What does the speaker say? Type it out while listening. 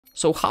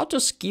So how to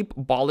skip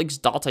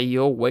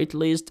Balix.io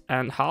waitlist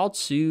and how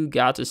to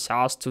get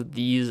access to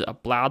this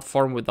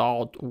platform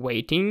without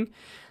waiting.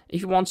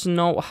 If you want to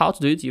know how to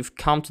do it, you've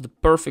come to the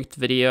perfect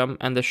video,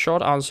 and the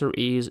short answer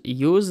is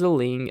use the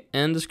link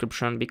in the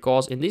description,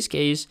 because in this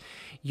case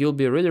you'll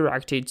be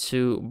redirected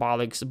to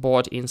Balix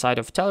bot inside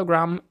of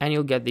Telegram, and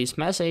you'll get this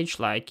message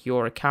like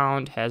your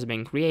account has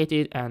been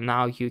created and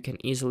now you can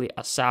easily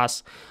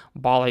access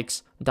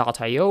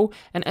Balix.io.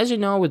 And as you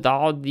know,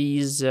 without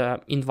this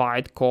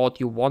invite code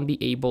you won't be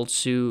able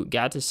to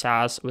get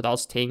access without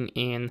staying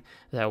in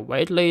the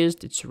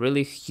waitlist. It's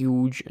really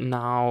huge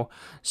now,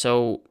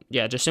 so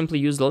yeah, just simply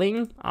use the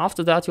link.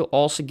 After that you'll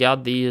also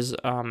get this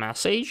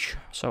message,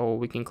 so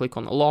we can click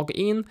on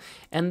login,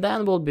 and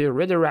then we'll be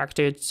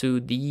redirected to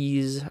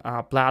these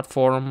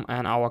platform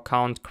and our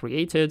account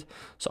created.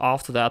 So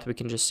after that we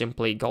can just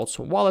simply go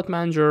to wallet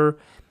manager,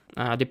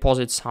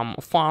 deposit some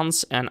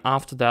funds, and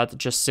after that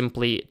just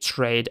simply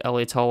trade a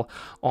little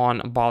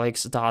on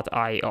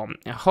Balix.io.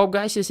 I hope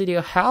guys this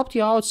video helped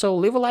you out, so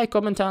leave a like,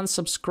 comment and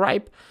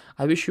subscribe.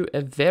 I wish you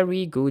a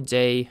very good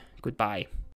day. Goodbye.